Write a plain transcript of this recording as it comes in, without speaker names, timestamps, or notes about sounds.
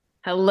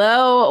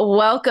Hello,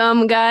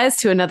 welcome guys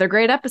to another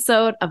great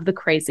episode of the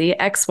Crazy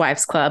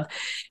Ex-Wives Club.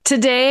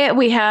 Today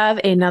we have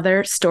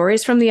another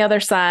Stories from the Other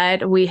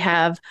Side. We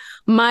have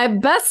my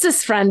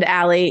bestest friend,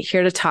 Ali,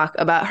 here to talk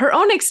about her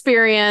own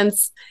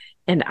experience.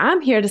 And I'm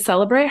here to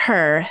celebrate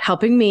her,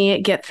 helping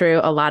me get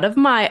through a lot of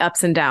my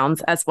ups and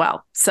downs as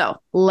well.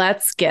 So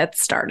let's get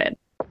started.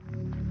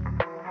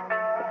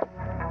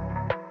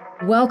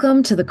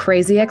 Welcome to the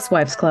Crazy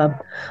Ex-Wives Club,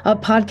 a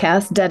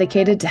podcast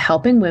dedicated to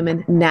helping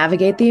women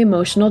navigate the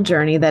emotional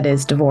journey that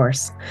is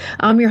divorce.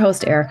 I'm your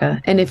host,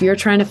 Erica, and if you're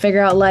trying to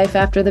figure out life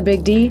after the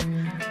big D,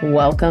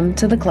 welcome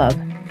to the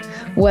club.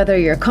 Whether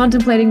you're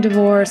contemplating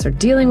divorce or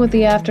dealing with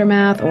the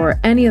aftermath or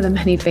any of the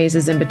many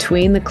phases in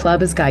between, the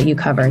club has got you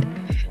covered.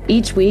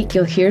 Each week,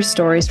 you'll hear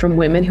stories from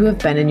women who have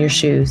been in your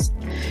shoes.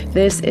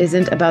 This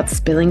isn't about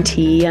spilling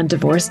tea on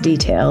divorce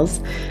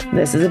details.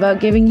 This is about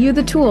giving you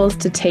the tools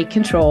to take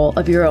control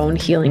of your own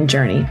healing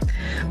journey.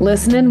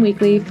 Listen in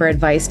weekly for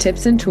advice,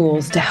 tips, and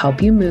tools to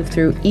help you move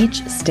through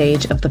each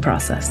stage of the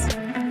process.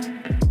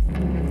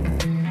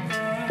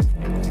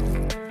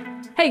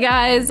 Hey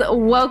guys,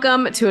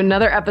 welcome to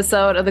another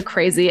episode of the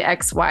Crazy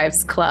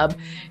Ex-Wives Club.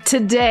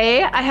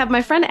 Today, I have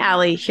my friend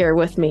Ali here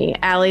with me.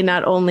 Ali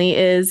not only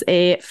is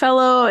a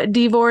fellow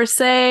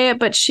divorcee,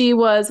 but she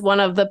was one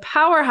of the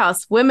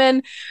powerhouse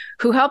women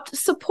who helped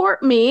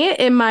support me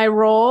in my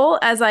role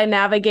as I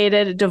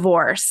navigated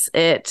divorce.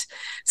 It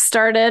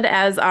started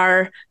as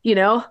our,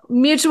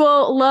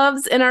 mutual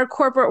loves in our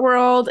corporate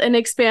world and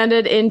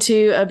expanded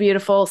into a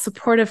beautiful,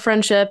 supportive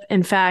friendship.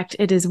 In fact,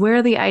 it is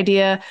where the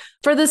idea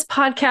for this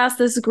podcast,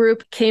 this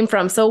group came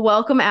from. So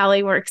welcome,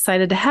 Ali. We're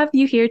excited to have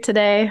you here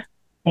today.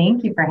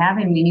 Thank you for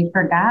having me. You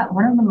forgot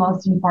one of the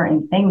most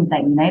important things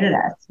that united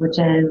us, which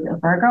is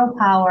Virgo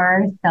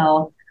power.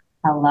 So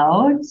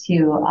hello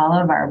to all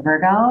of our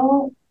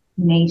Virgo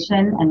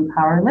Nation and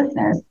Power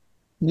listeners.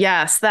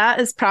 Yes,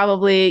 that is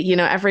probably,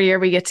 every year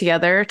we get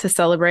together to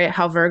celebrate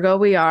how Virgo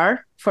we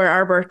are for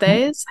our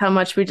birthdays, how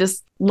much we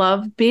just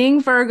love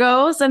being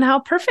Virgos and how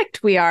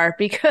perfect we are,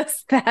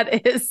 because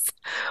that is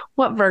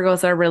what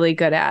Virgos are really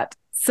good at.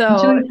 So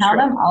should we tell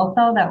them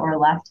also that we're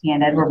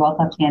left-handed? We're both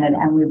left-handed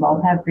and we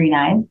both have green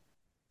eyes.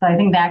 So I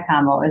think that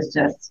combo is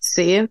just...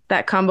 See,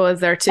 that combo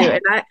is there too.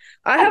 And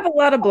I have a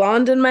lot of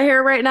blonde in my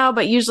hair right now,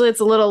 but usually it's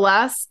a little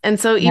less. And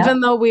so even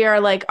though we are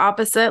like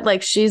opposite,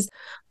 like she's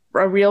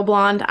a real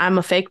blonde, I'm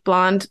a fake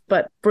blonde,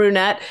 but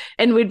brunette.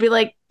 And we'd be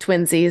like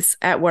twinsies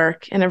at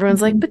work. And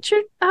everyone's like, but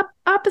you're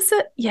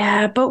opposite.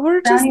 Yeah, but we're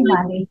just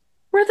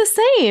we're the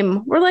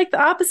same. We're like the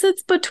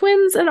opposites, but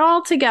twins and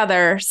all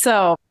together.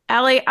 So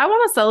Ali, I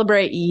want to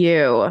celebrate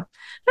you. I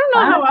don't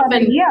know how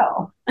often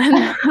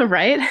you,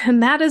 right?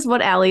 And that is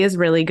what Ali is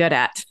really good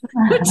at,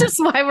 which is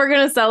why we're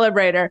going to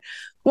celebrate her.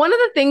 One of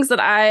the things that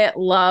I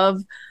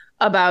love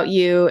about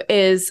you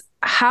is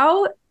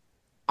how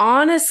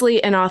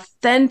honestly and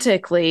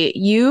authentically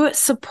you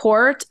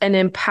support and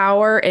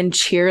empower and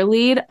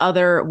cheerlead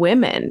other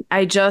women.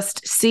 I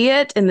just see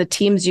it in the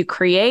teams you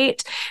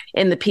create,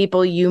 in the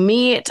people you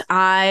meet.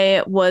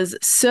 I was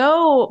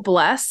so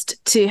blessed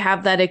to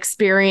have that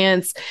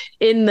experience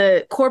in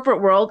the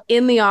corporate world,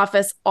 in the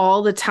office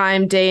all the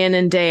time, day in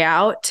and day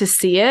out, to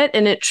see it.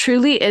 And it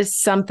truly is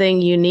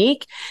something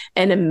unique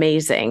and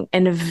amazing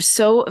and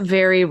so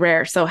very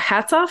rare. So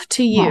hats off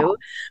to you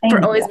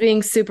for always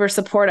being super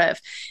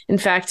supportive. In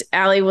fact,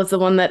 Ali was the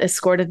one that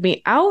escorted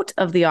me out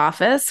of the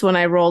office when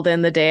I rolled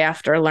in the day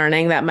after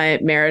learning that my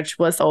marriage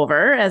was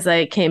over, as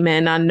I came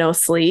in on no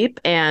sleep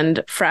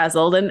and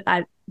frazzled. And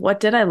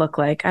what did I look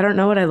like? I don't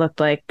know what I looked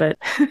like, but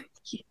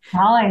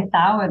all I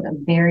saw was a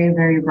very,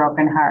 very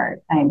broken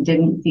heart. I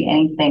didn't see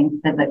anything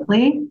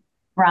physically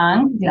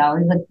wrong. You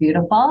always look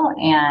beautiful.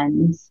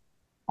 And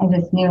I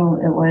just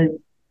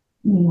knew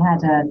you had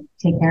to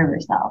take care of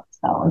yourself.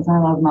 So it was one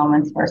of those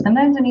moments where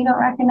sometimes when you don't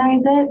recognize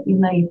it,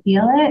 even though you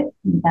feel it,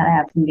 you gotta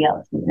have somebody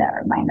else give that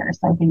reminder.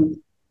 So I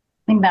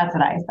think that's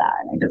what I saw.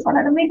 And I just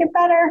wanted to make it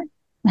better.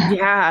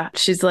 Yeah.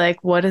 She's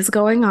like, what is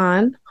going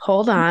on?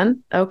 Hold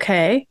on.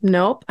 Okay.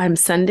 Nope. I'm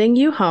sending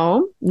you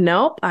home.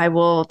 Nope. I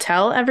will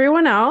tell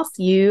everyone else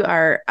you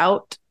are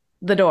out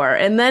the door.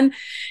 And then,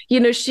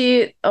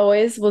 she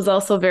always was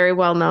also very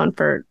well known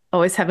for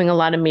always having a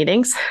lot of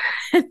meetings.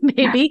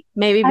 maybe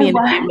being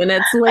a few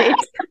minutes late.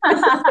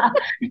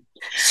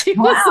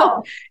 You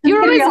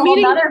were always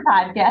meeting another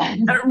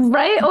podcast,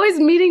 right? Always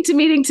meeting to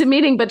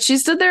meeting, but she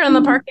stood there in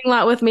the parking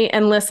lot with me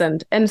and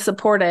listened and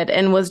supported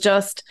and was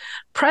just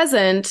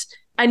present.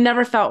 I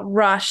never felt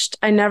rushed.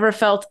 I never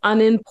felt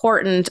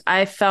unimportant.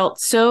 I felt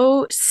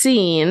so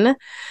seen.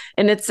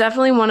 And it's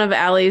definitely one of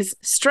Ali's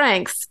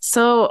strengths.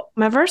 So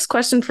my first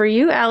question for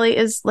you, Ali,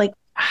 is like,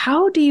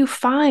 how do you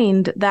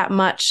find that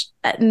much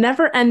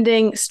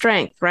never-ending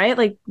strength, right?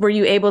 Like, were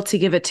you able to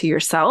give it to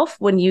yourself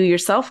when you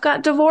yourself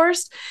got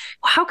divorced?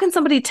 How can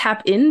somebody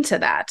tap into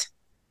that?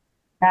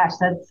 Gosh,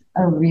 that's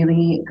a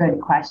really good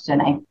question.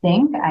 I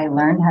think I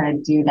learned how to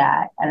do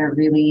that at a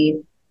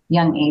really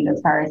young age, as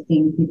far as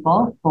seeing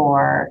people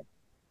for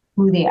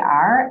who they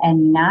are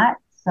and not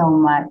so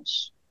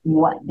much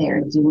what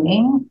they're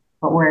doing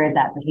but where is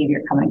that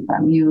behavior coming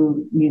from?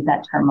 You use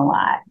that term a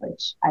lot,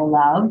 which I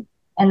love.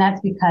 And that's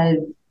because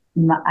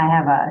I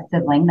have a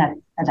sibling that's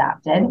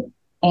adopted,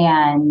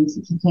 and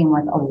he came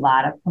with a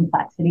lot of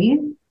complexities.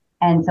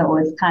 And so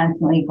it was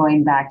constantly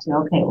going back to,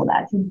 okay, well,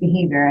 that's his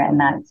behavior, and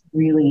that's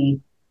really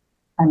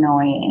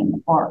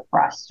annoying or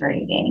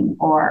frustrating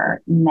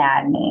or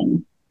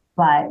maddening.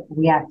 But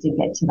we have to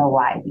get to the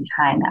why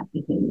behind that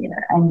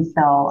behavior. And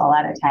so a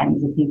lot of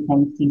times, if you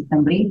can see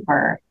somebody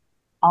for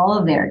all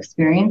of their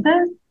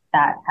experiences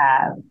that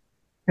have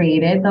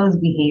created those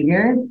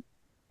behaviors,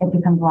 it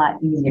becomes a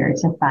lot easier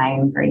to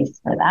find grace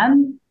for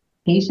them,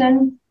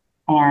 patience,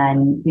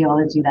 and be able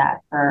to do that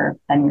for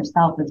them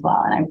yourself as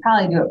well. And I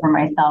probably do it for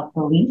myself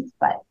the least,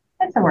 but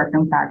it's a work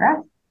in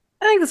progress.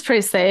 I think it's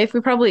pretty safe. We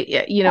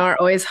probably, are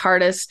always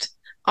hardest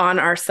on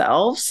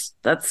ourselves.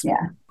 That's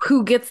Yeah.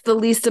 who gets the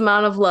least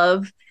amount of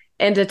love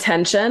and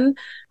attention.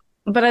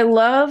 But I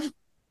love,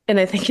 and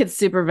I think it's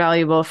super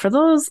valuable for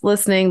those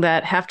listening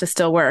that have to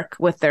still work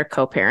with their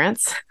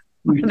co-parents,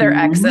 their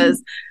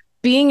exes,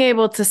 being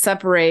able to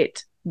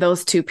separate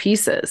those two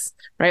pieces,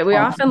 right? We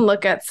often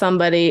look at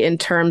somebody in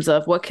terms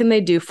of what can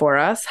they do for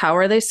us? How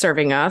are they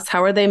serving us?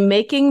 How are they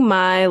making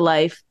my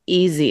life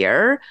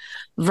easier?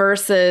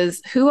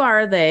 Versus who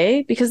are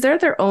they? Because they're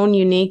their own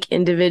unique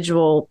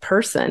individual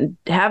person,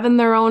 having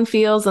their own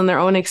feels and their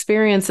own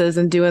experiences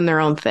and doing their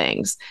own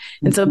things.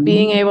 And so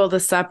being able to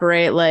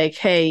separate like,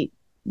 hey,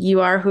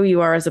 you are who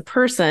you are as a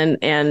person,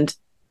 and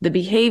the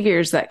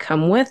behaviors that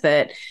come with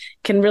it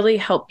can really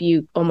help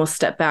you almost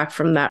step back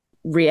from that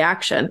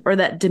reaction or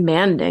that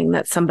demanding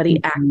that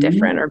somebody act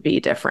different or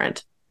be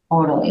different.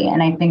 Totally.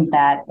 And I think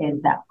that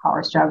is that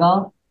power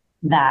struggle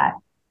that,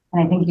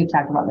 and I think you've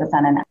talked about this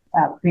on a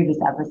previous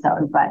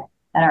episode, but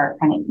that our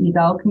kind of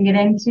ego can get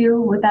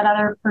into with that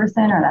other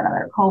person or that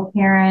other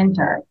co-parent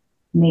or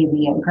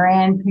maybe a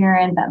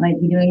grandparent that might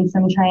be doing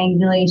some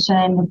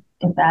triangulation,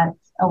 if that's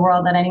a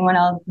world that anyone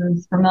else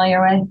is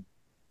familiar with.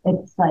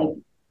 It's like,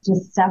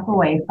 just step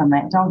away from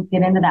it. Don't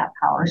get into that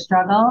power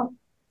struggle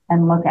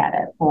and look at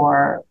it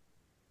for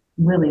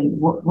really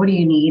what do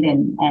you need,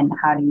 and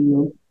how do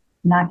you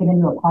not get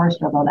into a power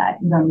struggle that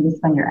you don't need to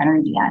spend your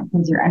energy on,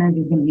 because your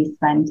energy is going to be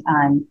spent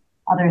on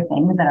other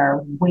things that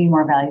are way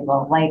more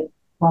valuable, like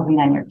loving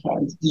on your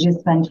kids. Did you just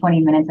spend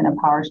 20 minutes in a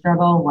power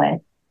struggle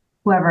with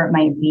whoever it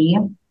might be?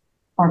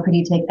 Or could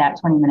you take that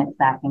 20 minutes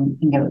back and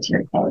give it to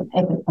your kids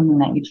if it's something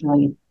that you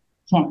truly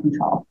can't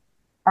control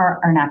or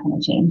are not going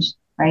to change,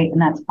 right?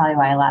 And that's probably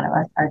why a lot of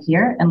us are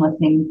here and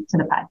listening to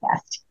the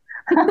podcast.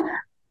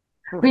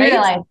 We Right?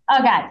 realize,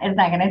 oh God, it's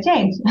not going to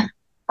change.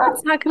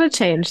 It's not going to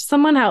change.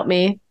 Someone help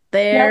me.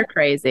 They're Yep.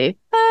 crazy.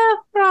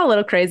 We're all a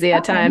little crazy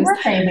at times. We're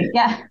crazy.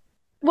 Yeah.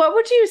 What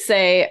would you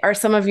say are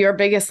some of your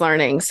biggest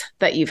learnings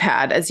that you've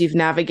had as you've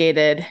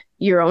navigated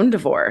your own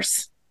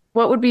divorce?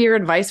 What would be your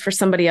advice for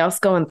somebody else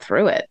going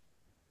through it?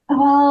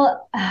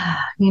 Well,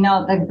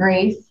 the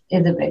grace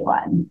is a big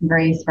one.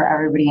 Grace for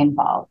everybody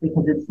involved,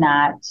 because it's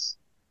not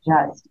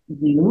just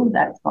you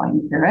that's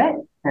going through it.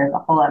 There's a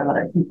whole lot of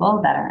other people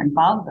that are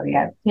involved, whether you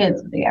have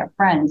kids, whether you have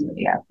friends, whether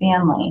you have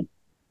family,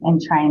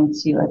 and trying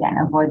to, again,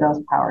 avoid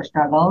those power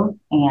struggles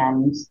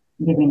and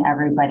giving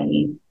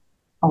everybody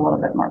a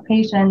little bit more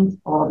patience,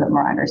 a little bit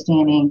more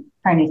understanding,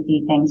 trying to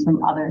see things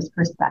from others'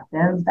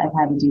 perspectives. I've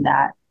had to do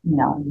that,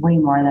 way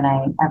more than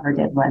I ever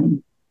did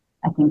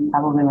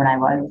probably when I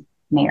was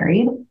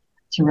married,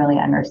 to really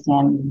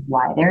understand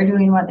why they're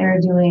doing what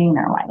they're doing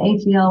or why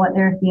they feel what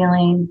they're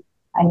feeling.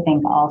 I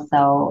think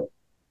also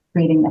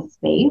creating the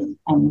space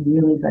and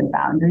really good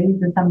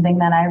boundaries is something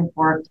that I've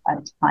worked a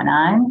ton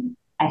on.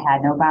 I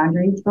had no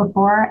boundaries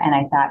before, and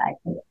I thought I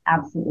could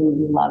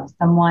absolutely love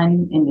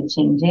someone into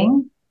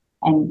changing.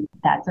 And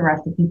that's a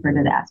recipe for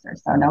disaster.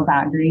 So no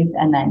boundaries,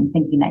 and then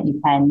thinking that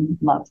you can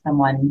love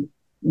someone,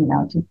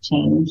 to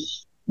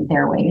change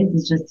their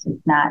ways it's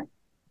not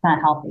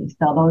healthy.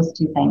 So those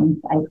two things,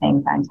 I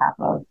think, on top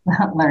of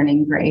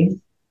learning grace,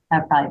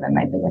 have probably been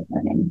my biggest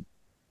learning.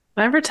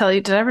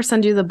 Did I ever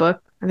send you the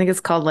book? I think it's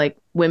called like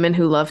Women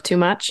Who Love Too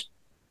Much.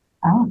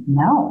 Oh,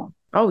 no.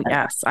 Oh,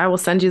 yes. I will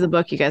send you the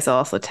book. You guys will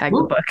also tag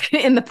the book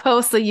in the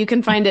post so you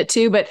can find it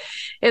too. But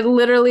it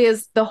literally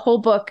is, the whole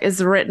book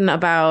is written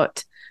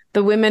about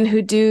the women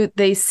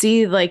they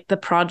see like the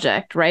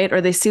project, right?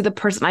 Or they see the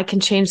person, I can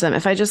change them.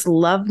 If I just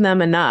love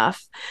them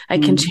enough, I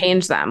can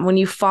change them. When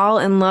you fall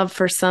in love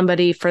for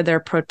somebody for their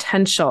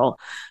potential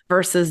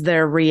versus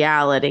their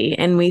reality.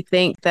 And we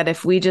think that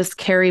if we just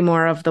carry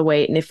more of the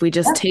weight and if we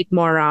just take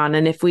more on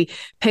and if we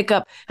pick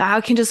up, I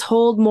can just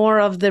hold more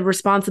of the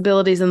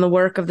responsibilities and the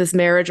work of this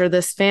marriage or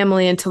this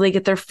family until they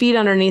get their feet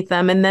underneath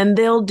them, and then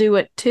they'll do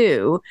it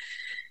too.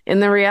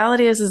 And the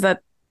reality is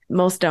that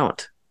most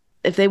don't.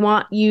 If they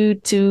want you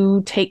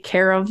to take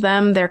care of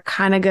them, they're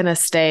kind of going to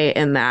stay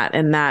in that.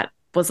 And that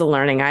was a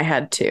learning I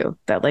had too,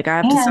 that like I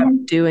have to stop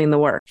doing the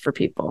work for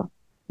people.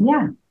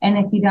 Yeah. And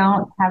if you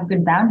don't have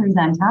good boundaries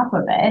on top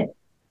of it,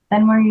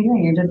 then what are you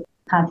doing? You're just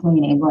constantly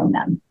enabling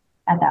them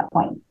at that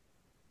point,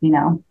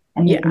 and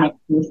you can make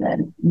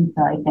excuses. And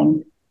so I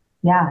think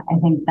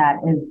that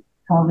is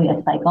probably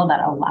a cycle that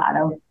a lot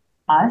of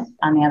us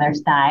on the other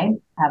side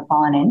have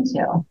fallen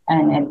into.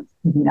 And it's,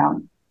 we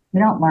don't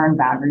learn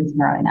boundaries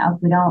growing up.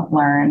 We don't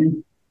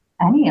learn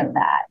any of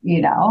that,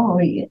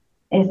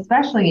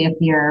 especially if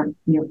your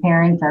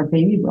parents are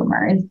baby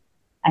boomers.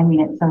 I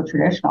mean, it's so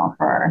traditional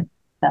for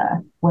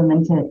the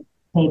women to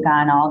take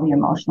on all the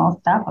emotional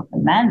stuff of the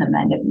men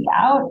to be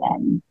out.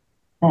 And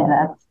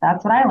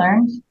that's what I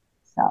learned.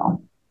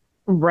 So,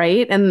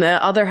 Right. And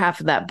the other half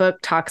of that book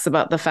talks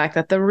about the fact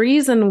that the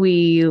reason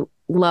we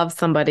love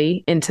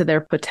somebody into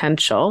their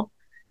potential,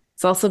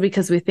 it's also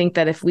because we think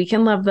that if we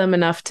can love them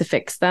enough to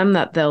fix them,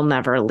 that they'll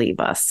never leave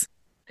us.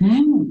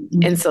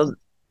 And so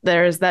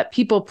there's that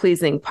people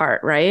pleasing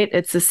part, right?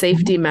 It's a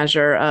safety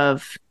measure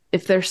of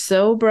if they're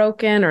so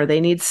broken or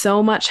they need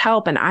so much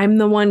help and I'm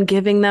the one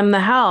giving them the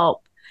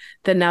help,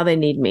 then now they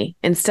need me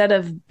instead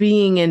of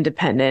being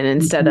independent,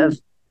 instead of,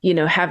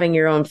 having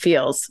your own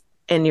feels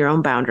and your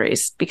own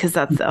boundaries, because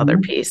that's the other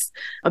piece.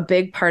 A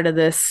big part of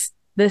this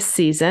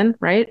season,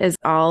 right, is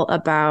all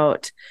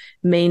about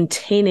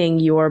maintaining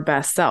your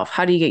best self.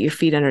 How do you get your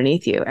feet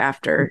underneath you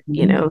after,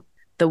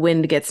 the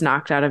wind gets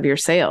knocked out of your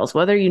sails?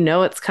 Whether you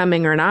know it's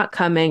coming or not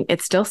coming,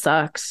 it still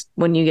sucks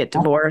when you get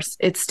divorced.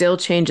 It still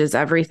changes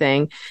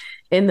everything.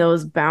 In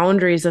those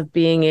boundaries of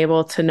being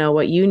able to know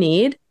what you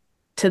need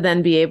to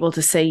then be able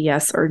to say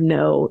yes or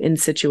no in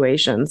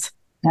situations.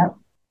 Yep,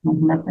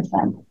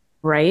 100%.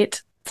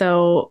 Right?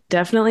 So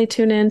definitely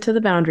tune in to the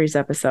boundaries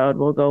episode.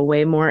 We'll go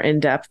way more in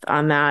depth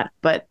on that.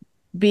 But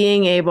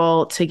being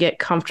able to get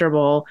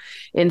comfortable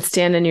and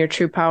stand in your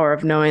true power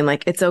of knowing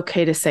like it's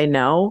okay to say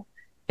no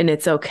and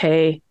it's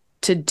okay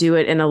to do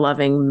it in a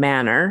loving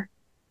manner.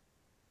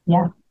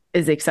 Yeah.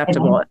 Is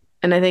acceptable.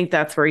 And I think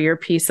that's where your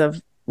piece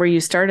of where you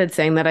started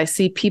saying that I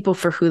see people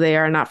for who they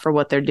are, not for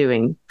what they're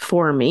doing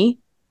for me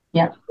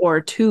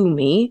or to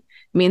me,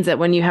 means that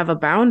when you have a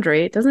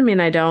boundary, it doesn't mean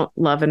I don't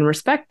love and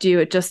respect you.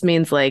 It just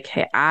means like,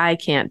 hey, I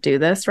can't do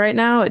this right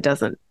now. It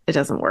doesn't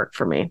work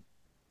for me.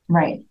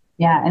 Right.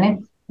 Yeah. And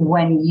it's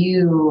when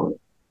you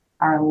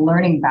are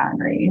learning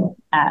boundaries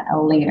at a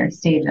later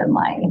stage in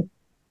life,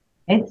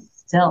 it's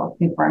still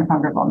super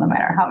uncomfortable no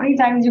matter how many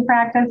times you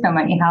practice, how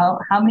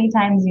many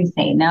times you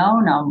say no,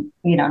 no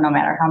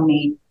matter how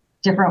many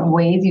different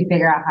ways you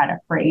figure out how to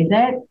phrase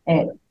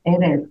it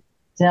is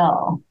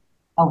still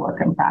a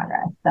work in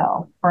progress.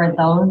 So for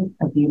those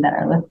of you that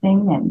are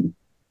listening and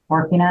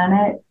working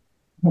on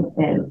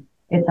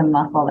it's a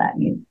muscle that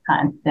needs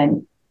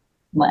constant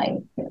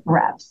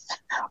reps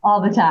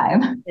all the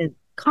time.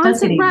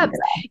 Constant reps.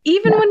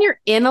 Even when you're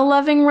in a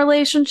loving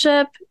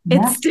relationship,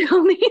 it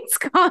still needs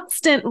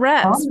constant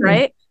reps,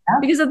 right?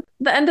 Because at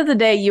the end of the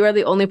day, you are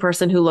the only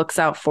person who looks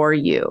out for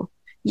you.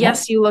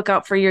 Yes, you look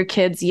out for your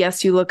kids.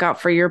 Yes, you look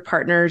out for your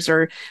partners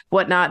or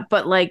whatnot.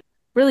 But like,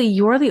 really,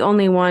 you're the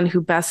only one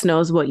who best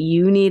knows what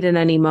you need in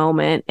any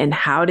moment and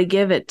how to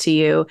give it to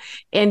you.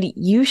 And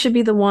you should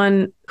be the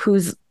one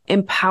who's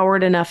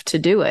empowered enough to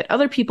do it.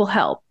 Other people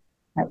help,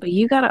 but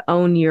you got to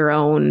own your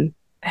own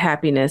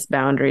happiness,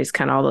 boundaries,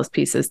 kind of all those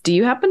pieces. Do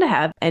you happen to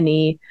have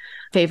any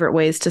favorite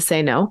ways to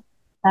say no?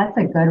 That's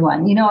a good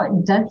one.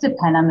 It does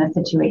depend on the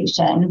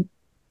situation.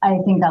 I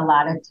think a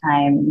lot of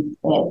times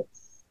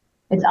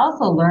it's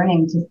also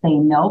learning to say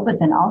no, but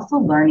then also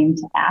learning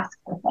to ask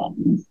for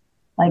things.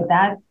 Like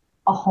that's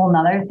a whole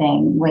nother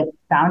thing with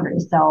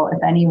boundaries. So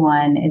if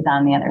anyone is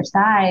on the other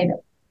side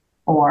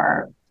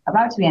or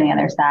about to be on the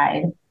other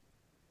side,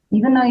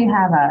 even though you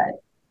have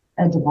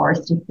a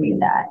divorce decree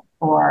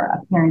or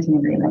a parenting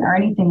agreement or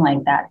anything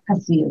like that,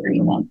 custody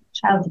agreement,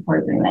 child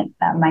support agreement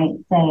that might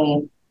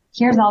say,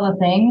 here's all the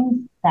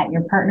things that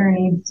your partner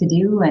needs to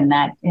do and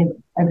that is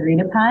agreed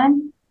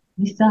upon,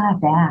 you still have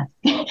to ask.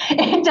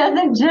 It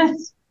doesn't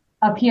just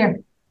appear.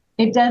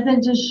 It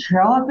doesn't just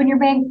show up in your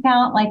bank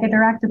account like a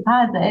direct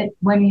deposit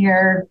when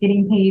you're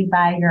getting paid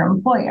by your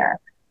employer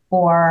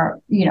or,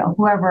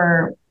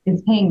 whoever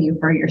is paying you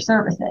for your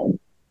services.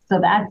 So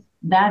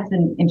that's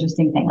an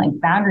interesting thing. Like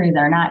boundaries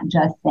are not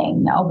just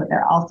saying no, but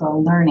they're also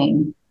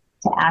learning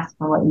to ask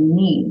for what you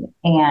need.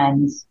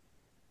 And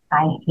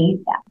I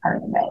hate that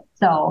part of it.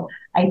 So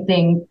I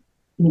think,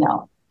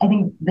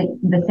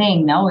 the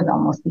saying no is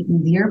almost the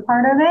easier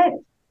part of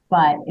it,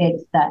 but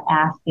it's the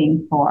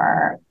asking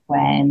for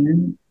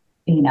when,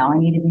 I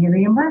need to be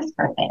reimbursed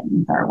for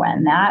things or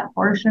when that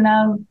portion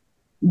of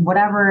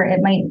whatever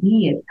it might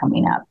be is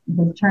coming up,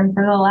 his turn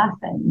for the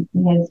lesson,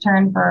 his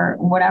turn for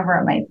whatever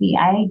it might be.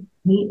 I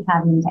hate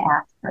having to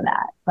ask for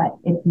that, but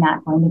it's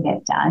not going to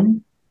get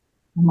done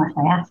unless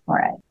I ask for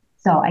it.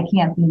 So I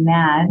can't be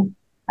mad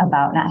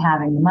about not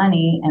having the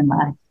money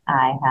unless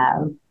I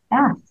have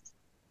asked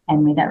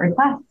and made that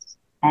request.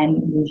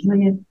 And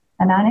usually it's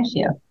a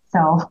non-issue.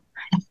 So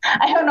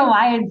I don't know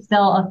why it's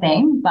still a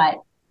thing, but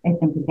I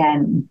think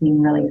again,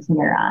 being really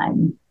clear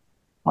on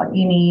what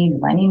you need,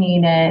 when you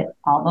need it,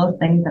 all those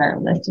things that are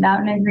listed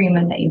out in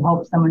agreement that you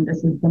hope someone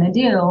just is going to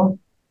do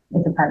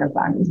is a part of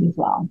boundaries as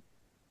well.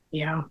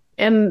 Yeah.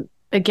 And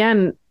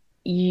again,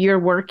 you're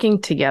working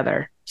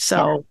together.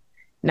 So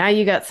now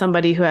you got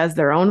somebody who has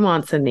their own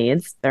wants and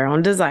needs, their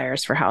own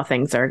desires for how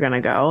things are going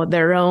to go,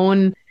 their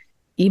own,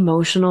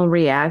 emotional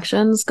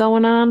reactions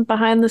going on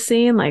behind the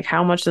scene, like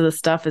how much of the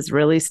stuff is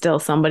really still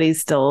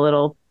somebody's still a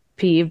little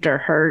peeved or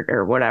hurt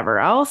or whatever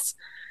else.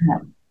 Yeah.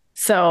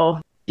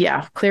 So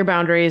yeah, clear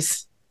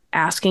boundaries,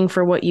 asking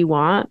for what you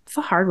want. It's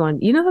a hard one.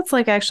 That's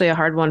like actually a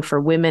hard one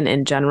for women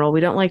in general. We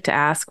don't like to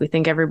ask. We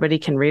think everybody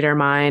can read our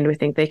mind. We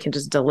think they can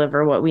just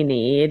deliver what we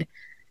need.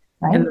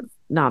 Right. And that's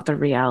not the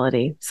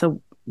reality.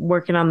 So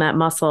working on that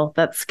muscle,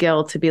 that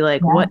skill to be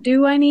like, Yeah. what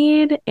do I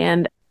need?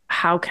 And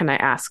how can I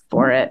ask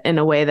for it in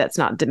a way that's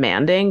not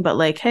demanding, but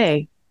like,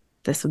 hey,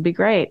 this would be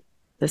great.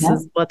 This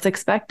is what's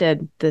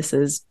expected. This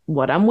is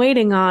what I'm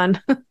waiting on.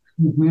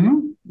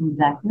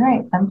 Exactly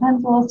right.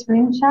 Sometimes a little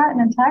screenshot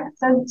and a text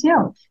does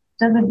too.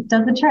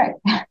 Does the trick.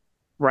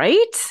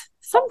 Right?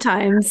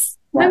 Sometimes.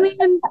 Yeah. I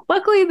mean,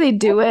 luckily they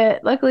do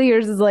it. Luckily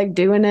yours is like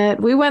doing it.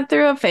 We went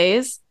through a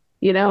phase,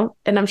 and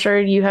I'm sure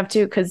you have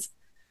too, because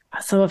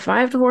so if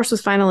my divorce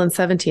was final in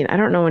 17, I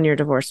don't know when your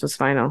divorce was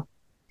final.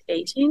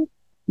 18?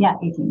 Yeah,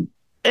 18.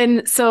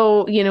 And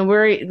so,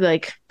 we're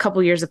like a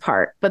couple years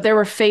apart, but there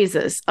were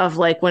phases of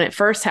like when it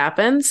first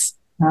happens.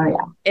 Oh,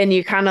 yeah. And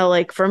you kind of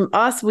like, from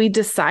us, we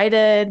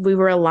decided we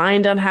were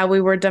aligned on how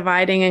we were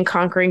dividing and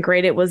conquering.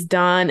 Great, it was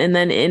done. And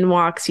then in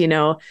walks,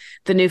 the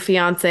new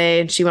fiance,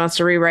 and she wants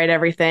to rewrite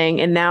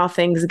everything. And now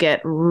things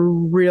get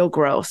real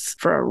gross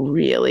for a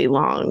really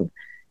long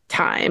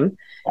time.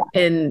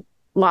 Yeah. And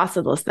lots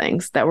of those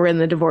things that were in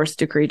the divorce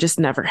decree just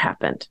never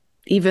happened,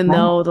 even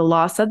though the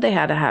law said they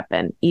had to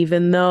happen,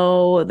 even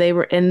though they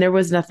were, and there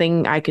was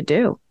nothing I could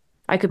do.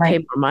 I could pay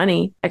more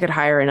money. I could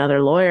hire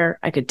another lawyer.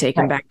 I could take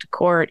him back to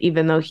court,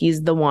 even though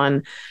he's the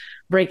one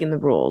breaking the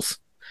rules,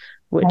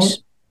 which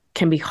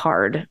can be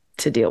hard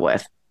to deal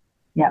with.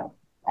 Yeah.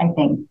 I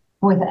think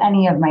with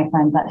any of my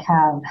friends that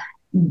have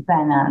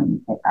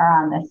been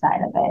are on this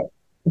side of it,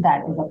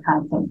 that is a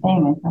constant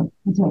thing. It's like,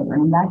 do I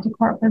bring him back to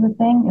court for the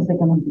thing? Is it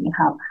going to be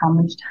how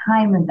much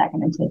time is that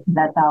going to take?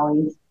 That's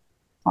always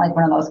like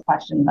one of those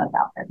questions that's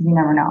out there, because you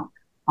never know.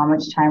 How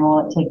much time will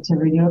it take to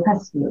redo a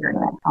custody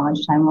agreement? How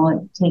much time will it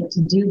take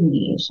to do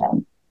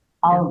mediation?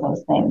 All of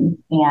those things.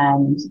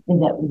 And is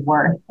it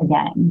worth,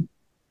 again,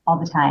 all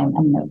the time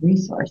and the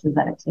resources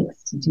that it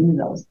takes to do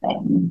those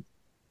things?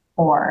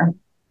 Or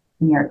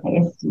in your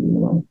case, do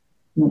you,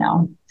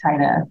 try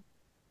to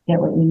get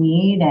what you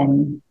need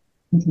and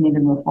continue to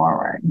move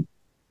forward?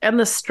 And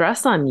the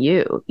stress on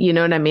you, you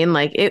know what I mean?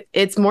 Like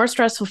it's more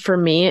stressful for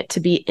me to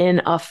be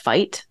in a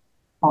fight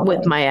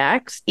with my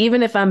ex,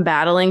 even if I'm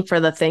battling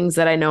for the things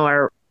that I know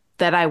are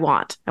that I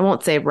want. I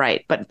won't say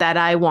right, but that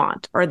I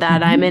want or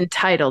that I'm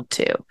entitled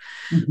to,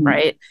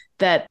 right?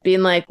 That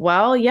being like,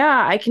 well,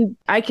 yeah,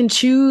 I can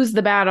choose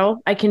the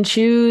battle. I can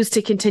choose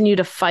to continue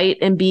to fight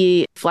and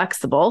be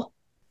flexible.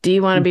 Do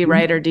you want to be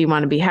right or do you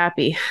want to be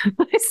happy?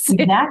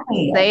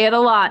 Exactly. Say it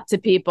a lot to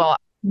people.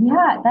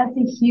 Yeah, that's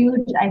a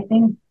huge, I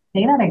think,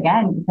 say that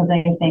again, because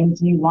I think,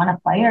 do you want to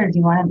fight or do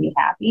you want to be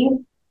happy?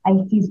 I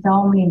see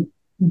so many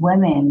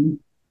women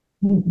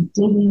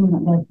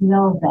digging their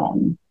heels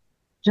in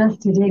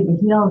just to dig the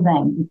heels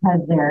in because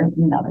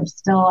there's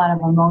still a lot of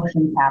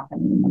emotions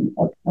happening.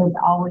 And it's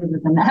always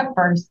within that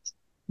first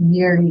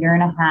year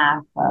and a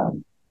half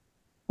of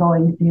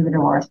going through the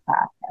divorce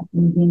process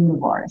and being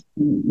divorced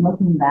and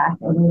looking back, it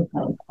was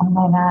like, oh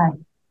my God,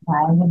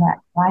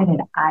 why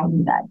did I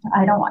do that?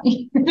 I don't want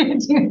you to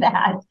do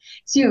that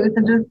too.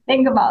 So just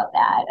think about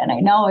that. And I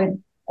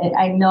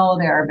know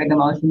there are big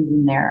emotions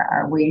and there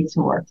are ways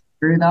to work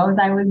through those,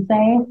 I would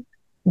say.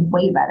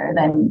 Way better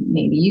than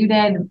maybe you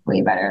did,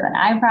 way better than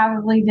I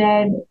probably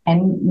did.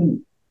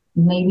 And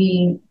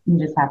maybe you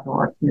just have to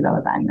work through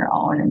those on your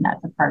own, and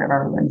that's a part of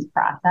everyone's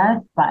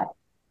process. But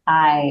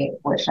I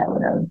wish I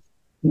would have,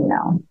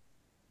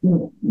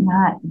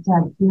 not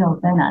dug heels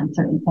in on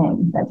certain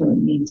things that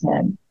didn't need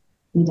to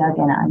be dug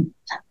in on.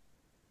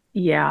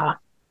 Yeah.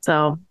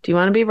 So do you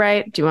want to be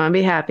right? Do you want to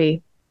be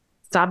happy?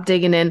 Stop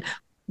digging in.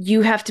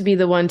 You have to be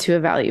the one to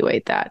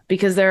evaluate that,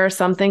 because there are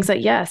some things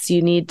that, yes,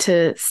 you need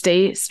to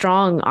stay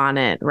strong on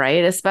it,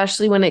 right?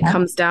 Especially when it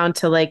comes down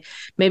to like,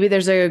 maybe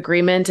there's an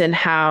agreement in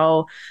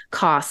how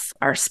costs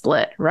are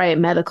split, right?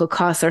 Medical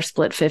costs are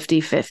split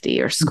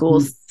 50-50, or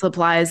school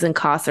supplies and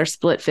costs are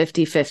split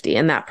 50-50,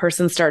 and that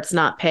person starts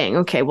not paying.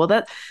 Okay, well,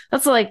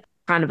 that's like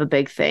kind of a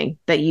big thing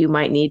that you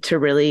might need to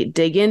really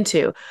dig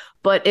into.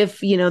 But if,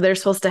 they're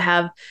supposed to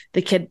have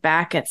the kid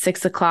back at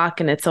 6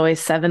 o'clock and it's always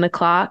 7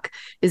 o'clock,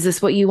 is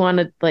this what you want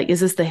to, like, is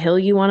this the hill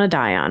you want to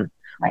die on?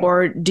 Right.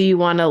 Or do you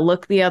want to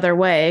look the other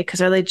way?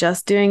 Because are they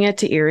just doing it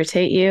to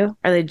irritate you?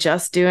 Are they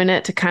just doing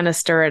it to kind of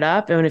stir it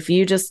up? And if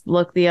you just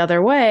look the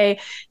other way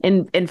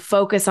and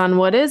focus on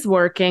what is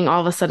working,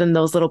 all of a sudden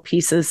those little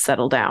pieces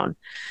settle down.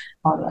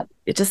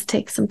 It just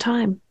takes some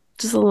time,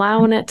 just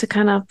allowing it to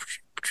kind of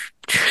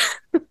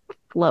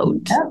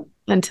float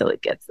until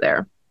it gets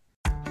there.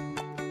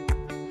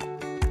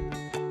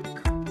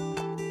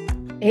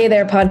 Hey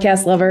there,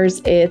 podcast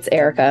lovers. It's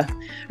Erica.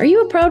 Are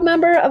you a proud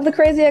member of the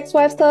Crazy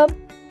Ex-Wives Club?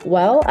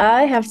 Well,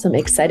 I have some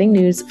exciting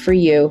news for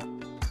you.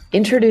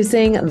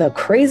 Introducing the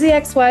Crazy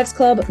Ex-Wives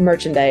Club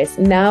merchandise,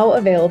 now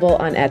available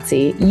on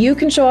Etsy. You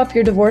can show off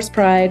your divorce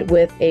pride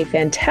with a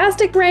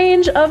fantastic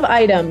range of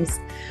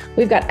items.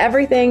 We've got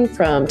everything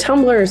from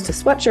tumblers to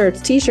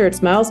sweatshirts,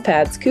 t-shirts, mouse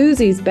pads,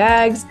 koozies,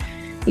 bags,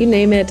 you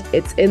name it,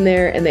 it's in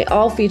there. And they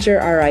all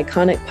feature our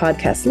iconic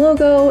podcast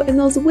logo and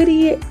those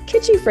witty,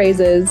 kitschy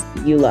phrases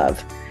you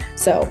love.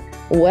 So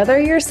whether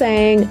you're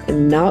saying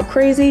not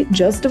crazy,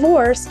 just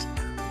divorced,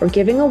 or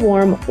giving a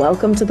warm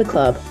welcome to the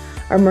club,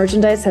 our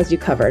merchandise has you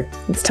covered.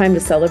 It's time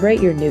to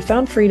celebrate your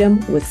newfound freedom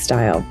with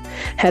style.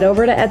 Head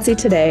over to Etsy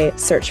today,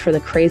 search for the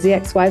Crazy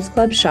Ex-Wives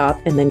Club shop,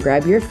 and then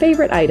grab your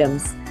favorite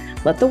items.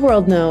 Let the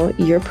world know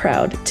you're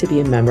proud to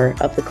be a member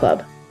of the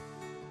club.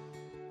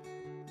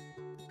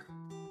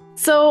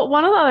 So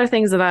one of the other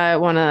things that I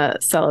want to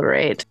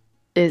celebrate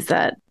is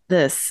that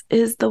this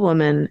is the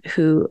woman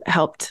who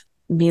helped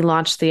me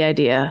launch the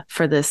idea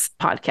for this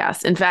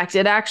podcast. In fact,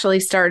 it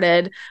actually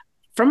started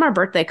from our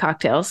birthday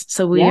cocktails.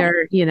 So we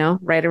are,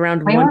 right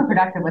around way more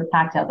productive with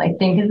cocktails, I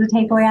think, is the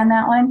takeaway on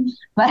that one.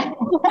 But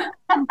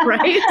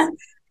right.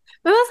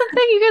 But that's the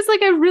thing, you guys,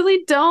 like,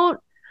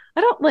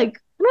 I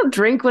don't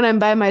drink when I'm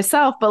by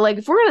myself, but like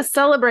if we're going to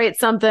celebrate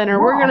something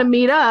or we're going to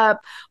meet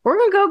up, we're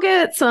going to go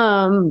get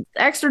some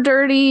extra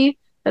dirty,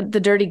 the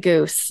dirty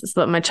goose is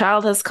what my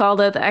child has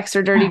called it, the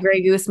extra dirty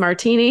gray goose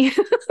martini.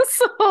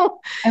 So,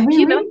 and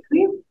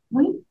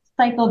we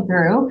cycled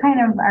through kind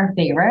of our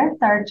favorites,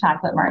 our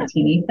chocolate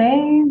martini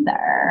phase,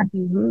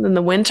 in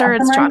the winter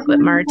it's chocolate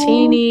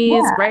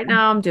martinis. Yeah. Right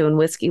now I'm doing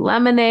whiskey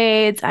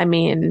lemonades. I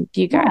mean,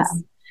 you guys,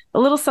 a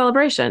little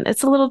celebration.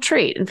 It's a little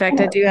treat. In fact,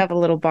 I do have a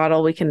little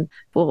bottle.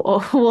 We'll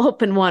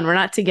open one. We're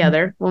not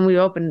together. When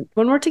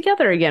we're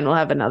together again, we'll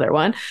have another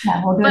one.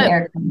 Yeah, we'll do an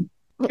air clean.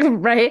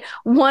 Right.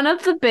 One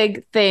of the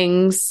big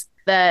things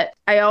that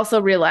I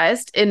also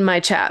realized in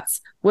my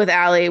chats with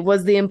Ali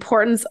was the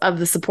importance of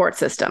the support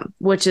system,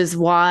 which is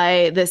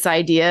why this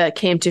idea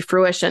came to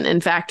fruition. In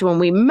fact, when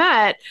we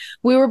met,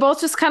 we were both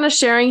just kind of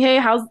sharing, hey,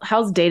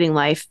 how's dating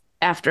life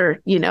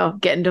after,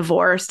 getting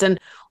divorced? And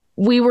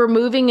we were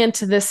moving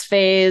into this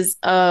phase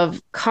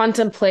of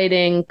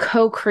contemplating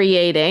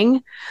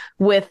co-creating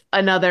with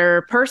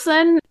another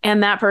person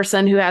and that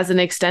person who has an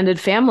extended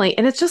family.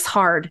 And it's just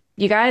hard,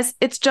 you guys.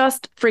 It's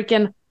just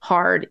freaking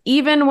hard.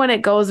 Even when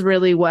it goes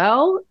really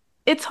well,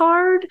 it's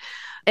hard.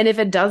 And if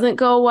it doesn't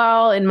go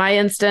well, in my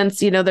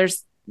instance,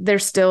 they're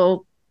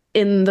still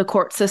in the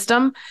court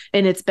system,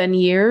 and it's been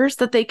years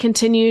that they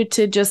continue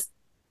to just,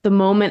 the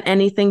moment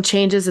anything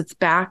changes, it's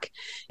back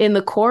in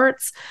the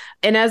courts.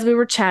 And as we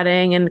were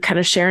chatting and kind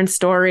of sharing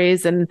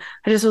stories, and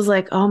I just was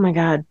like, oh my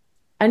God,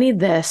 I need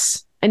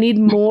this. I need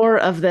more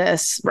of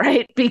this,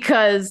 right?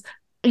 Because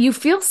you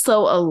feel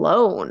so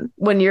alone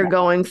when you're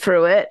going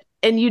through it.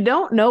 And you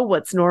don't know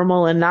what's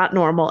normal and not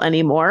normal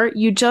anymore.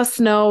 You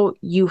just know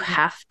you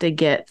have to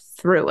get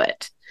through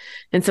it.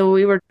 And so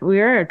we were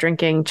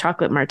drinking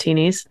chocolate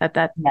martinis at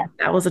that. Yeah.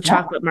 That was a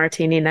chocolate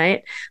martini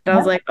night. But I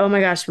was like, oh my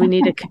gosh, we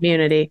need a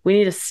community. We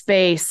need a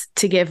space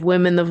to give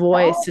women the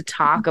voice to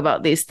talk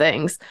about these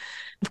things.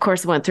 Of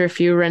course, went through a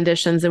few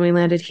renditions and we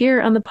landed here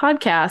on the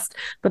podcast.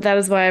 But that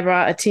is why I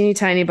brought a teeny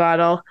tiny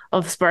bottle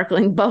of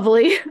sparkling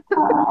bubbly.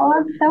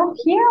 Oh, it's so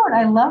cute.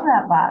 I love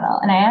that bottle.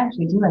 And I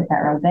actually do like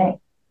that rosé.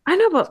 I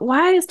know, but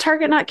why is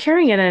Target not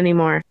carrying it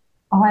anymore?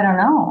 Oh, I don't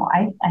know.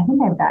 I think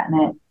I've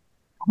gotten it.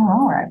 I don't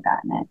know where I've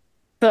gotten it.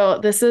 So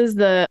this is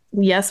the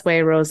Yes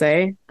Way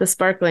Rosé, the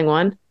sparkling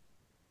one.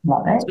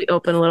 Love it. So we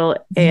open a little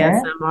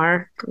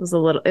ASMR.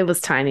 It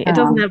was tiny. It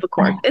doesn't have a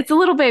cork. It's a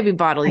little baby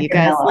bottle, you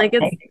guys. Like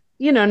it's,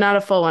 not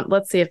a full one.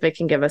 Let's see if it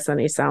can give us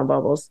any sound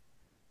bubbles.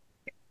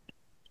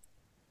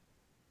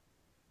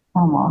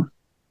 Almost.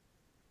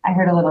 I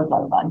heard a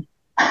little bug.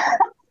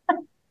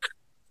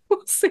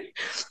 We'll see.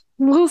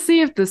 We'll see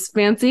if this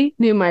fancy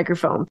new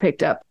microphone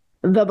picked up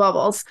the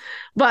bubbles.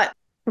 But,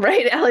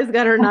 right, Allie's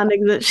got her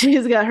non-exit.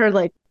 She's got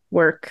her,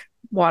 work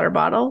water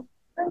bottle.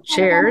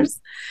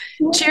 Cheers.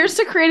 Cheers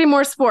to creating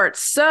more sports.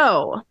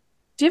 So,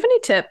 do you have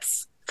any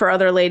tips for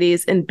other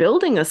ladies in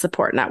building a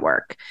support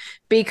network?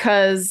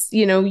 Because,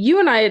 you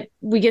and I,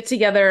 we get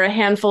together a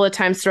handful of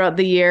times throughout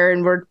the year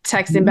and we're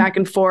texting back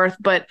and forth,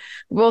 but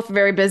we're both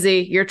very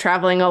busy. You're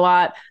traveling a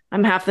lot.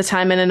 I'm half the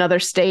time in another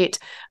state.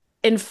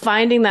 And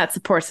finding that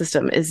support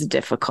system is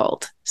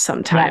difficult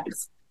sometimes.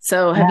 Yes.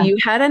 So have you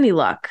had any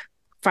luck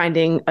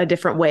finding a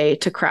different way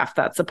to craft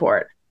that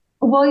support?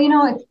 Well,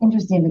 it's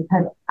interesting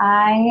because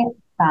I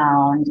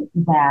found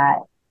that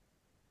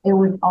it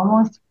was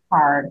almost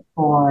hard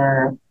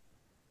for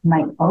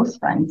my close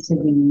friends to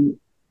be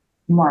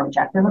more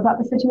objective about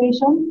the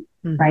situation,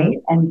 right?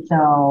 And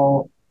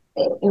so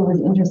it was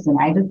interesting.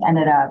 I just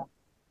ended up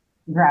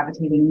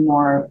gravitating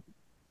more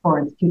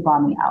towards people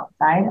on the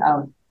outside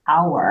of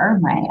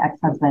my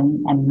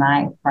ex-husband and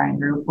my friend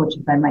group, which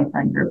has been my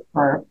friend group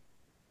for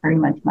pretty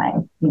much my,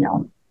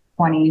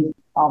 20s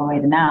all the way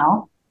to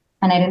now.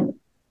 And I didn't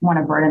want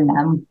to burden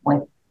them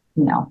with,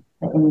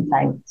 the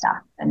inside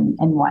stuff and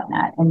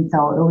whatnot. And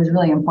so it was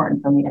really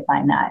important for me to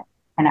find that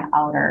kind of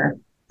outer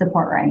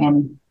support ring.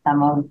 And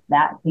some of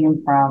that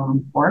came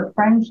from work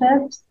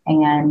friendships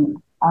and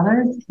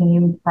others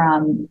came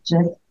from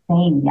just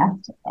saying yes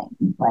to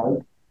things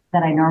like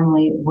that I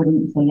normally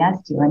wouldn't say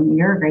yes to. And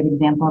you're a great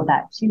example of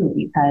that too,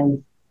 because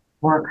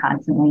we're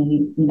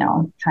constantly,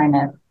 trying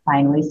to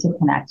find ways to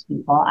connect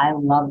people. I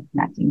love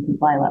connecting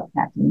people. I love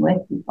connecting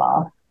with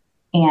people.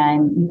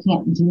 And you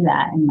can't do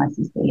that unless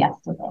you say yes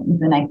to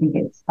things. And I think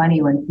it's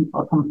funny when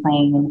people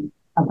complain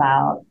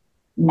about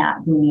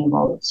not being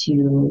able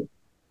to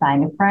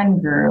find a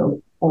friend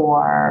group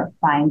or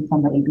find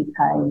somebody,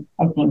 because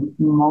I think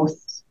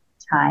most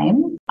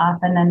time,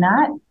 often than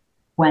not,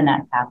 when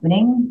that's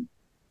happening,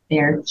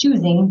 they're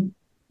choosing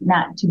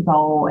not to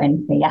go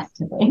and say yes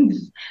to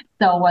things.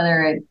 So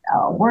whether it's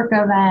a work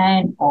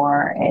event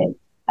or it's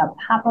a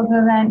pop-up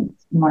event,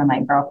 one of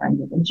my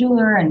girlfriends is a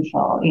jeweler and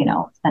she'll,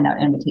 send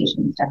out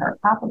invitations to her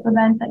pop-up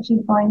event that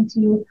she's going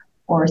to,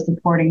 or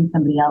supporting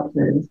somebody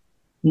else's,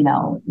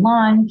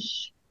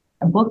 launch,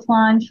 a book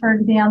launch, for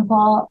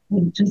example.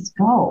 Just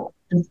go,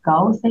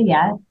 say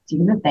yes,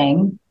 do the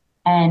thing.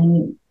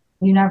 And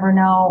you never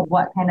know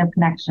what kind of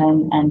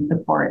connection and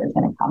support is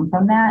going to come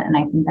from that. And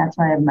I think that's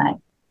where I've met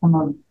some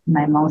of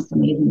my most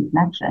amazing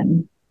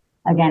connections,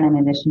 again, in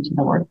addition to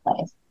the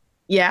workplace.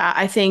 Yeah,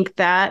 I think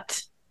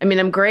that,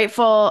 I'm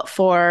grateful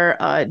for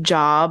a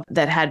job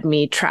that had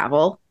me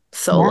travel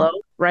solo,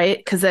 right?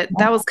 Because that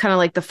was kind of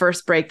like the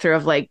first breakthrough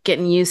of like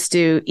getting used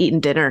to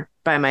eating dinner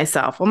by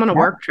myself. I'm on a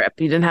work trip.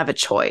 You didn't have a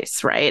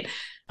choice, right?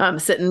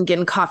 Sitting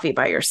getting coffee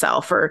by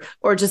yourself or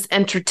just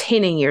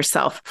entertaining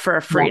yourself for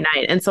a free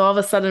night. And so all of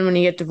a sudden when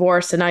you get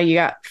divorced and now you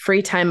got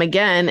free time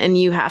again and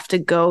you have to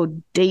go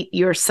date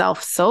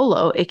yourself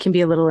solo, it can be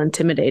a little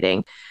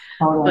intimidating.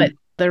 But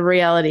the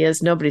reality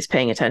is nobody's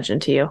paying attention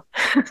to you.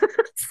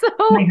 So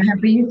my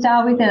grandpa used to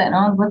always say that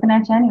no one's looking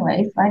at you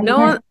anyway. No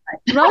one's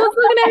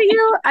looking at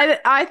you.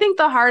 I think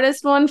the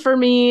hardest one for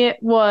me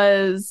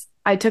was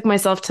I took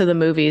myself to the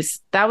movies.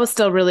 That was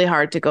still really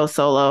hard to go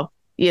solo,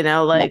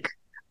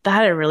 that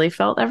I really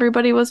felt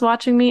everybody was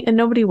watching me and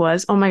nobody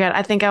was. Oh my God.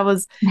 I think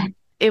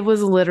it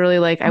was literally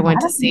like I went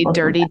to see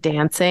Dirty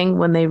Dancing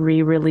when they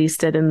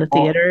re-released it in the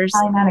theaters.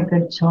 Probably not a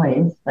good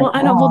choice. Well,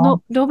 I know. Well,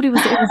 no, nobody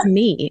was. It was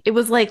me. It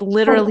was like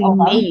literally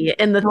me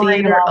in the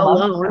theater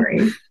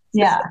alone.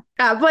 Yeah.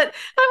 Yeah. But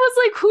I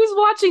was like, who's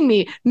watching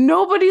me?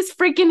 Nobody's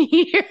freaking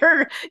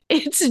here.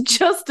 It's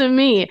just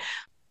me.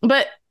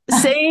 But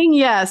saying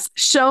yes,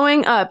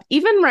 showing up,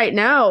 even right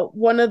now,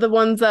 one of the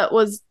ones that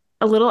was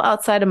a little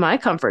outside of my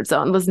comfort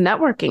zone was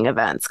networking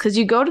events, because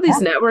you go to these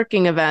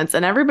networking events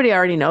and everybody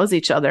already knows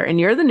each other and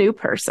you're the new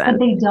person.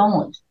 But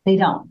they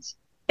don't.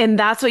 And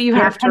that's what you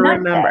have to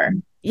remember.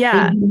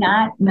 Yeah. They do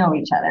not know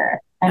each other.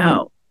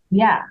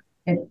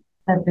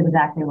 That's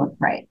exactly what's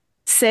right.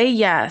 Say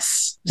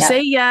yes. Yep.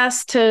 Say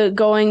yes to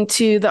going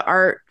to the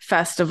art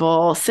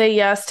festival. Say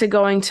yes to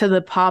going to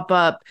the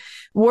pop-up.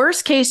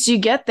 Worst case, you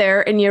get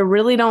there and you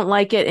really don't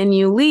like it and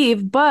you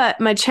leave. But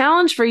my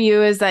challenge for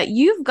you is that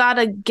you've got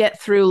to get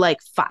through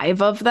like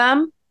 5 of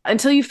them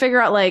until you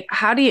figure out like,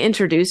 how do you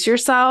introduce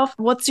yourself?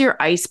 What's your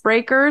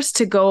icebreakers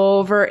to go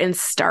over and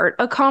start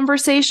a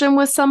conversation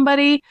with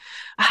somebody?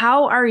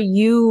 How are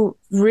you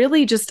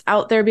really just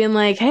out there being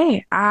like,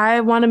 hey,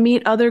 I want to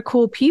meet other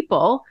cool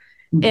people.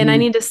 Mm-hmm. And I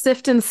need to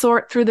sift and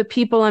sort through the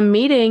people I'm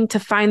meeting to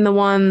find the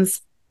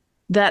ones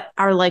that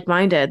are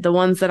like-minded, the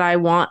ones that I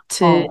want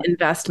to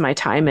invest my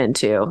time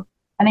into.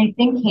 And I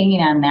think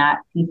hanging on that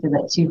piece of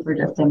it too for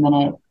just a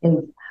minute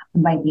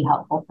might be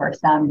helpful for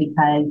some,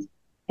 because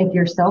if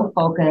you're so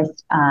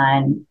focused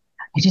on,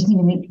 I just need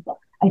to meet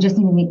people, I just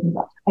need to meet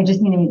people, I just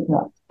need to meet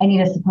people, I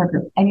need a support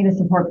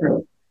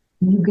group,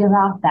 you give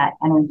off that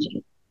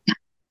energy.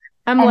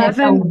 It's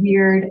a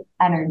weird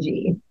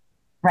energy,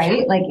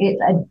 right? Like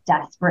it's a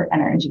desperate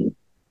energy.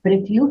 But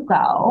if you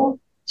go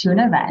to an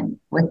event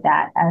with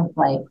that as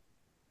like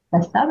the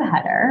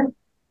subheader,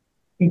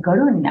 you go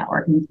to a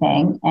networking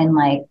thing and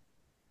like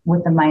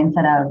with the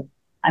mindset of,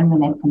 I'm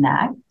going to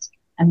connect,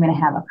 I'm going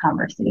to have a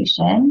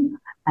conversation,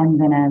 I'm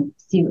going to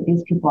see what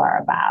these people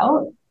are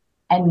about,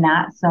 and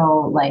not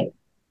so like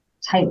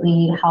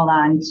tightly held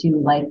on to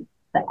like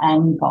the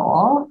end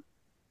goal,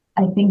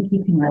 I think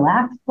you can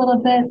relax a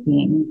little bit,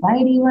 the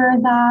anxiety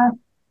wears off,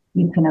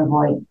 you can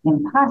avoid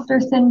imposter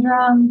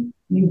syndrome,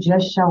 you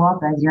just show up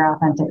as your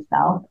authentic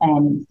self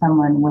and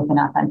someone with an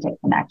authentic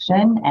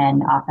connection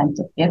and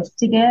authentic gifts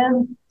to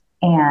give.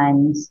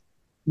 And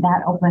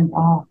that opens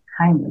all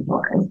kinds of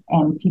doors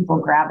and people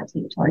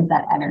gravitate towards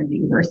that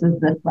energy versus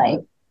this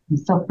like, I'm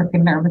so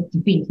freaking nervous to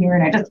be here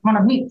and I just want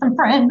to meet some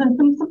friends and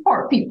some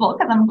support people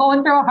because I'm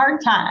going through a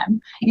hard time.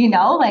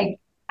 Like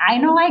I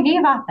know I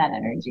gave off that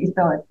energy.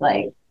 So it's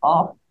like,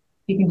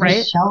 you can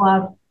just show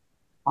up,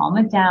 calm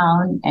it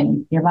down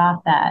and give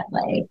off that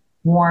like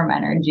warm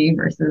energy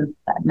versus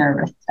that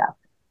nervous stuff.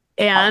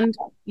 And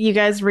you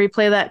guys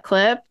replay that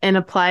clip and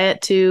apply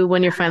it to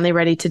when you're finally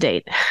ready to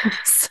date.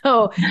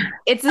 So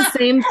it's the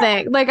same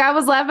thing. Like I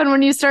was laughing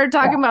when you started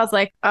talking about, I was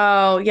like,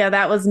 oh yeah,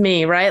 that was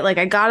me, right? Like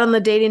I got on the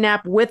dating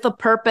app with a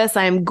purpose.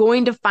 I am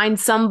going to find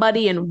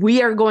somebody and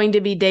we are going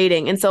to be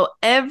dating. And so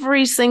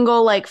every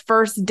single like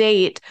first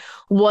date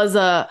was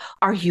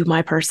are you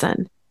my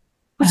person?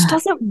 which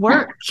doesn't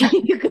work,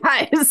 you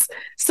guys.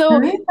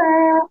 So,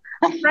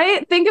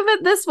 right? Think of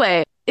it this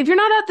way. If you're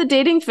not at the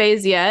dating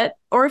phase yet,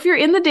 or if you're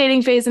in the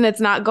dating phase and it's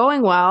not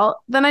going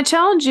well, then I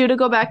challenge you to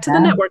go back to the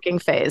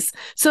networking phase.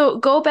 So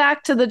go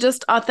back to the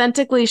just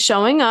authentically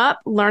showing up,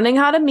 learning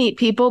how to meet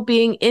people,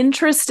 being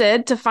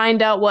interested to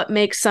find out what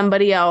makes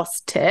somebody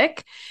else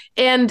tick,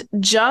 and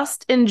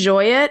just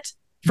enjoy it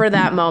for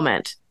that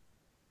moment.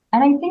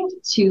 And I think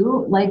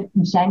too, like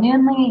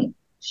genuinely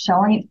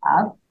showing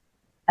up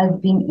as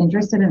being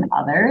interested in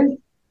others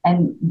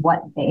and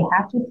what they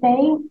have to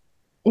say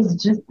is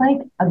just like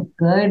a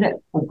good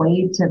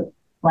way to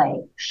like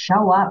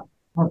show up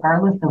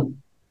regardless of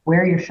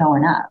where you're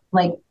showing up.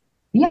 Like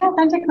be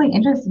authentically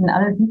interested in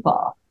other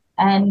people.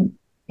 And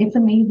it's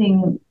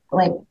amazing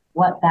like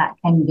what that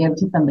can give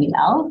to somebody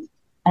else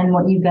and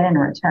what you get in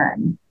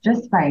return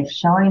just by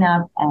showing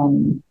up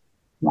and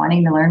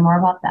wanting to learn more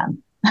about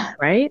them.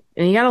 Right?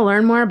 And you got to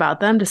learn more about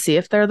them to see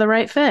if they're the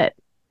right fit.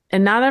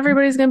 And not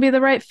everybody's going to be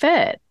the right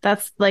fit.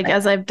 That's like,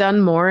 as I've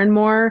done more and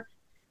more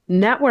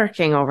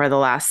networking over the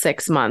last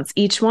 6 months,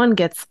 each one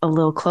gets a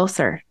little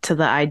closer to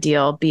the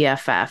ideal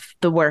BFF,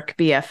 the work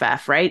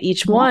BFF, right?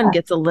 Each one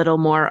gets a little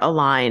more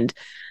aligned.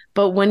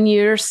 But when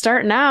you're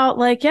starting out,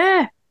 like,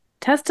 yeah,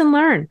 test and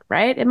learn,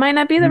 right? It might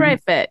not be the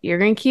right fit. You're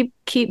going to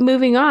keep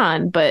moving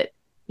on. But,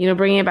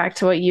 bringing it back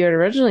to what you had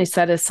originally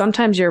said is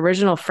sometimes your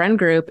original friend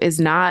group is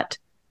not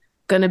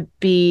going to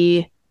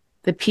be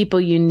the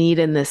people you need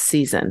in this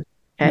season.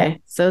 Okay. Yeah.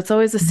 So it's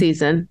always a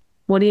season.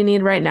 What do you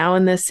need right now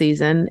in this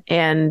season?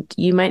 And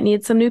you might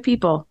need some new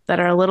people that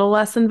are a little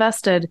less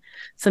invested,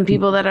 some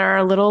people that are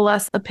a little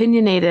less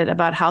opinionated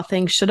about how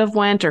things should have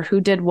went or who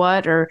did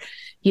what, or,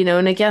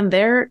 and again,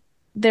 they're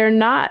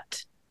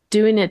not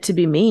doing it to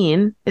be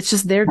mean. It's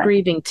just they're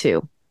grieving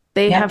too.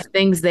 They have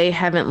things they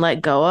haven't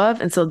let go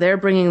of. And so they're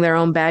bringing their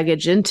own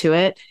baggage into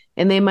it,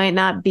 and they might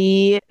not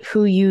be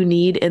who you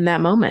need in that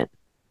moment.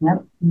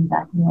 Yep,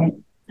 exactly right.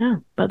 Yeah,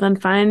 but then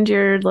find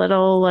your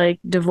little like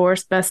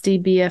divorce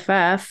bestie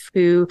BFF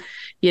who,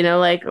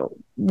 like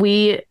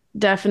we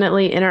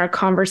definitely in our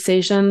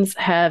conversations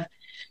have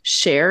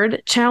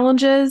shared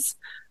challenges,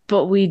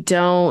 but we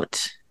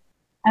don't.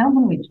 I don't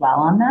think we dwell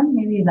on them.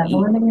 Maybe that's the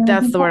word that you're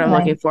That's the word I'm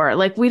looking for.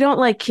 Like we don't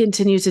like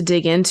continue to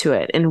dig into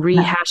it and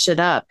rehash it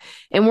up.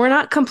 And we're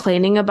not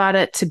complaining about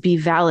it to be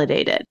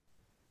validated.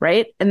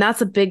 Right. And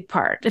that's a big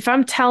part. If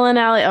I'm telling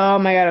Ali, oh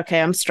my God,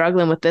 okay, I'm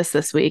struggling with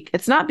this week.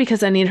 It's not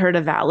because I need her to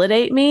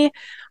validate me,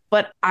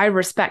 but I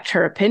respect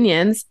her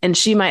opinions and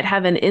she might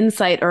have an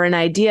insight or an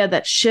idea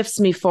that shifts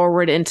me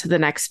forward into the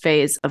next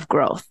phase of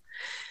growth.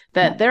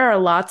 That there are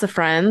lots of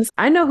friends.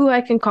 I know who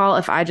I can call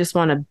if I just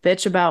want to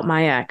bitch about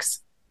my ex.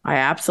 I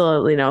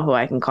absolutely know who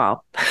I can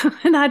call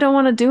and I don't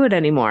want to do it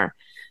anymore.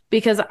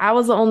 Because I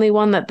was the only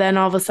one that then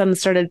all of a sudden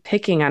started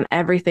picking on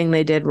everything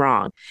they did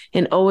wrong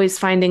and always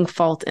finding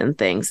fault in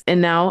things. And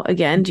now,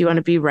 again, do you want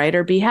to be right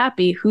or be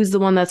happy? Who's the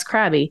one that's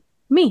crabby?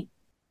 Me,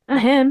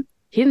 not him.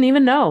 He didn't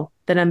even know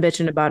that I'm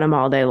bitching about him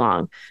all day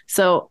long.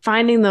 So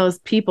finding those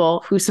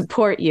people who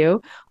support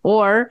you,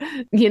 or,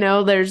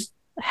 there's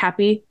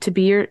happy to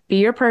be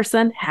your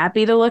person,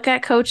 happy to look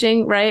at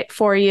coaching, right,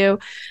 for you.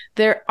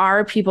 There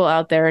are people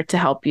out there to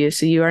help you.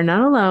 So you are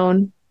not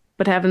alone,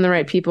 but having the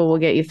right people will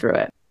get you through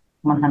it.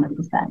 100%.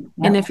 Yep.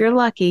 And if you're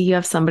lucky, you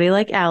have somebody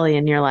like Ali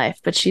in your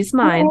life, but she's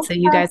mine. So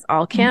you guys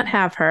all can't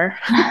have her.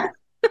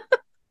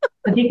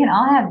 But they can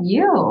all have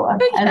you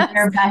as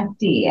your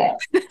bestie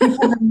because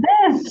of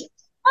this.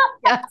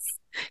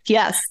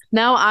 Yes.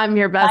 Now I'm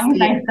your bestie. As long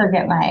as I still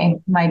get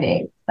my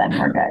dates, then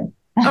we're good.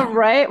 All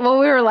right. Well,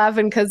 we were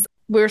laughing because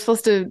we were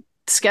supposed to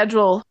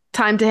schedule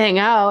time to hang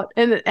out,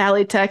 and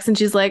Ali texts and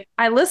she's like,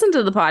 I listened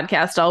to the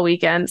podcast all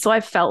weekend, so I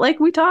felt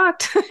like we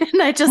talked.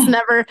 And I just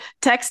never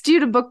text you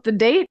to book the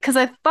date because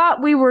I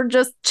thought we were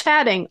just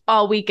chatting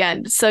all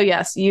weekend. So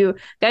yes, you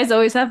guys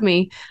always have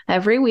me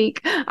every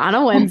week on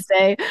a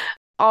Wednesday.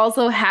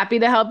 Also happy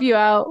to help you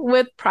out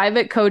with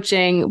private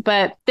coaching.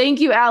 But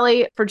thank you,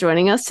 Ali, for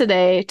joining us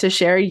today to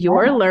share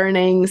your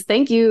learnings.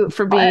 Thank you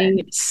for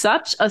being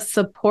such a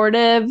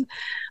supportive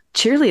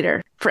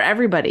cheerleader for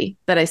everybody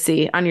that I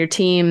see on your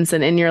teams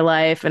and in your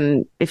life.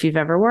 And if you've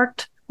ever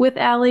worked with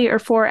Ali or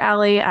for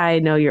Ali, I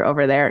know you're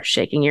over there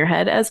shaking your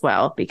head as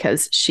well,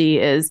 because she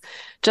is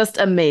just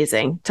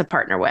amazing to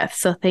partner with.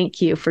 So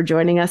thank you for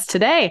joining us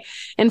today.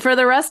 And for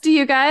the rest of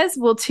you guys,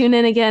 we'll tune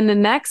in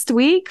again next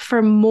week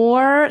for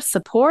more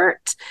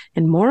support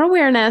and more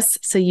awareness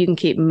so you can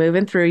keep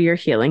moving through your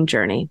healing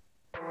journey.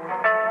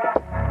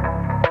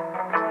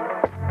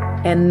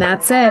 And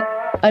that's it.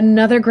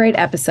 Another great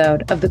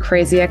episode of the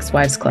Crazy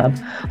Ex-Wives Club,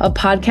 a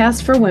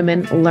podcast for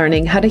women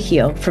learning how to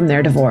heal from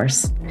their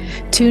divorce.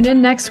 Tune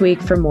in next week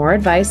for more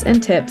advice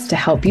and tips to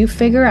help you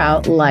figure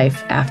out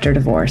life after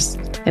divorce.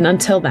 And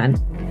until then,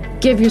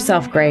 give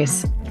yourself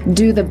grace,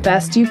 do the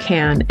best you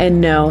can,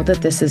 and know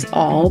that this is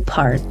all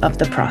part of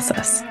the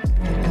process.